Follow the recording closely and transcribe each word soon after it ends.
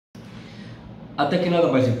Até que nada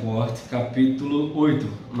mais importe, capítulo 8,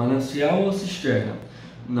 Manancial ou Cisterna.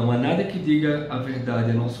 Não há nada que diga a verdade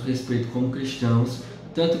a nosso respeito como cristãos,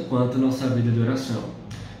 tanto quanto nossa vida de oração.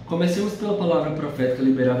 Comecemos pela palavra profética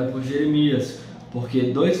liberada por Jeremias, porque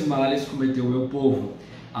dois males cometeu o meu povo.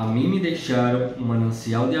 A mim me deixaram um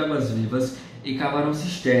manancial de águas vivas e cavaram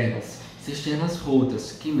cisternas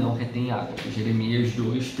rotas, que não retêm água. Jeremias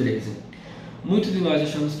 2:13. Muitos de nós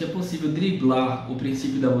achamos que é possível driblar o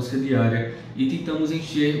princípio da busca diária e tentamos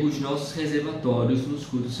encher os nossos reservatórios nos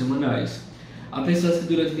cultos semanais. Há pessoas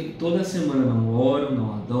que durante toda a semana não oram,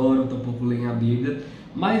 não adoram, tampouco leem a Bíblia,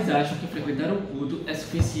 mas acham que frequentar um culto é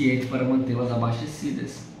suficiente para mantê-las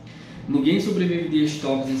abastecidas. Ninguém sobrevive dias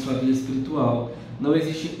toques em sua vida espiritual. Não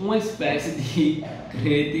existe uma espécie de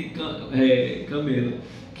crente camelo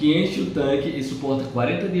que enche o tanque e suporta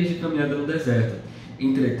 40 dias de caminhada no deserto.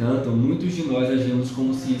 Entretanto, muitos de nós agimos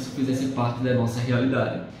como se isso fizesse parte da nossa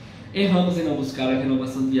realidade. Erramos em não buscar a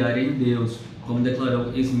renovação diária em Deus, como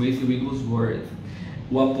declarou Smith Wigglesworth,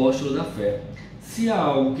 o apóstolo da fé. Se há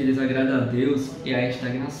algo que desagrada a Deus, é a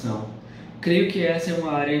estagnação. Creio que essa é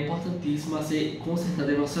uma área importantíssima a ser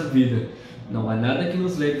consertada em nossa vida. Não há nada que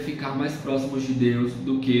nos leve a ficar mais próximos de Deus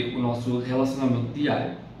do que o nosso relacionamento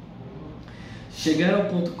diário. Chegar ao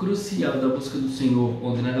ponto crucial da busca do Senhor,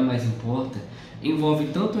 onde nada mais importa, envolve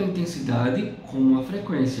tanto a intensidade como a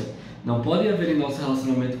frequência. Não pode haver em nosso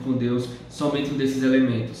relacionamento com Deus somente um desses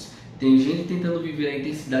elementos. Tem gente tentando viver a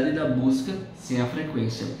intensidade da busca sem a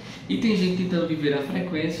frequência. E tem gente tentando viver a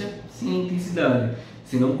frequência sem a intensidade.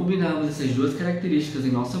 Se não combinarmos essas duas características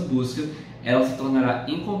em nossa busca, ela se tornará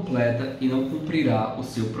incompleta e não cumprirá o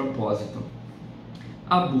seu propósito.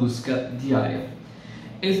 A busca diária.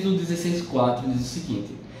 Êxodo 16:4 diz o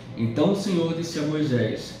seguinte: Então o Senhor disse a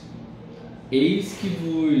Moisés: Eis que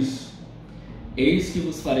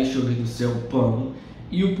vos farei chover do céu pão,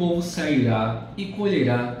 e o povo sairá e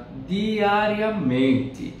colherá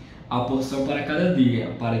diariamente a porção para cada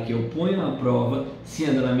dia, para que eu ponha à prova se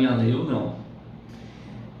anda na minha lei ou não.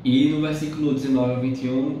 E no versículo 19 a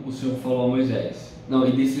 21, o Senhor falou a Moisés,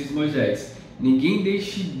 e disse-lhes Moisés: Ninguém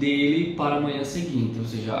deixe dele para a manhã seguinte, ou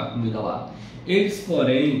seja, a comida lá. Eles,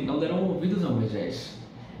 porém, não deram ouvidos a Moisés.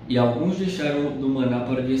 E alguns deixaram do maná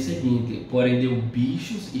para o dia seguinte, porém deu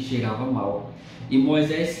bichos e cheirava mal. E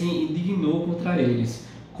Moisés se indignou contra eles.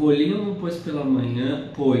 Colhiam-no,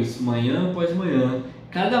 manhã após manhã,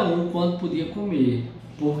 cada um quanto podia comer,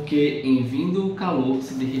 porque em vindo o calor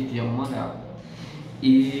se derretia o maná.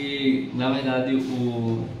 E, na verdade,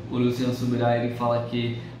 o Luciano Subirá, ele fala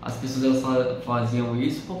que as pessoas elas faziam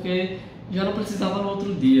isso porque já não precisava no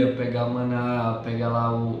outro dia pegar maná, pegar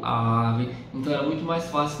lá a ave, então era muito mais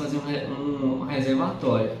fácil fazer um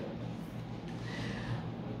reservatório.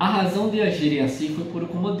 A razão de agirem assim foi por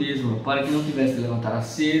comodismo, para que não tivesse de levantar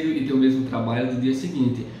cedo e ter o mesmo trabalho do dia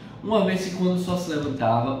seguinte, uma vez que quando o sol se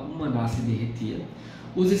levantava, o maná se derretia.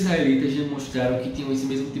 Os israelitas demonstraram que tinham esse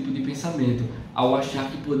mesmo tipo de pensamento, ao achar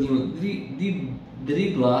que podiam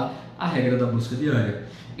driblar a regra da busca diária.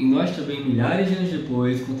 E nós também, milhares de anos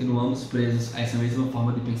depois, continuamos presos a essa mesma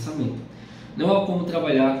forma de pensamento. Não há como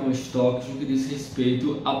trabalhar com estoques no que diz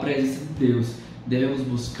respeito à presença de Deus. Devemos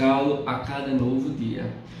buscá-lo a cada novo dia.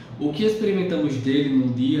 O que experimentamos dele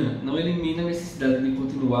num dia não elimina a necessidade de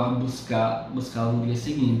continuar a buscá-lo no dia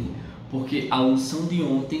seguinte, porque a unção de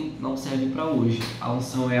ontem não serve para hoje. A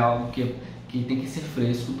unção é algo que tem que ser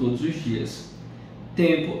fresco todos os dias.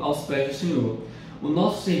 Tempo aos pés do Senhor. O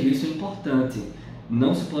nosso serviço é importante,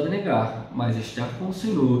 não se pode negar, mas estar com o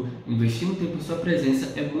Senhor, investir um tempo em sua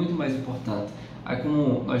presença é muito mais importante. Aí,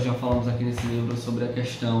 como nós já falamos aqui nesse livro sobre a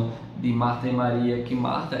questão de Marta e Maria, que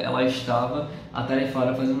Marta ela estava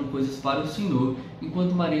atarefada fazendo coisas para o Senhor,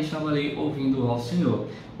 enquanto Maria estava ali ouvindo ao Senhor.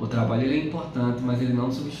 O trabalho ele é importante, mas ele não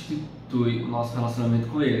substitui o nosso relacionamento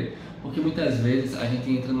com Ele, porque muitas vezes a gente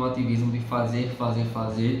entra no ativismo de fazer,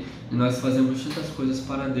 e nós fazemos tantas coisas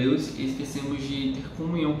para Deus e esquecemos de ter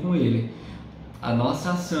comunhão com Ele. A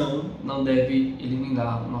nossa ação não deve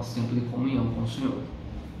eliminar o nosso tempo de comunhão com o Senhor.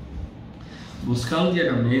 Buscá-lo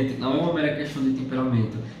diariamente não é uma mera questão de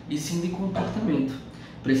temperamento, e sim de comportamento.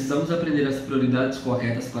 Precisamos aprender as prioridades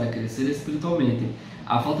corretas para crescer espiritualmente.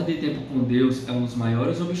 A falta de tempo com Deus é um dos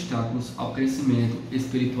maiores obstáculos ao crescimento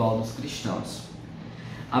espiritual dos cristãos.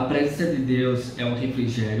 A presença de Deus é um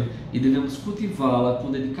refrigério e devemos cultivá-la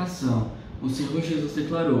com dedicação. O Senhor Jesus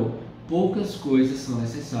declarou: poucas coisas são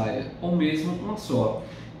necessárias, ou mesmo uma só.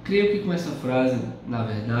 Creio que com essa frase, na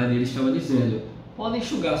verdade, ele estava dizendo: pode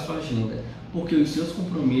enxugar sua agenda, porque os seus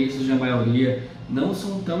compromissos, na maioria, não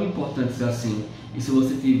são tão importantes assim. E se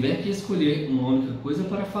você tiver que escolher uma única coisa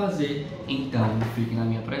para fazer, então fique na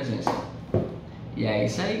minha presença. E é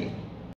isso aí.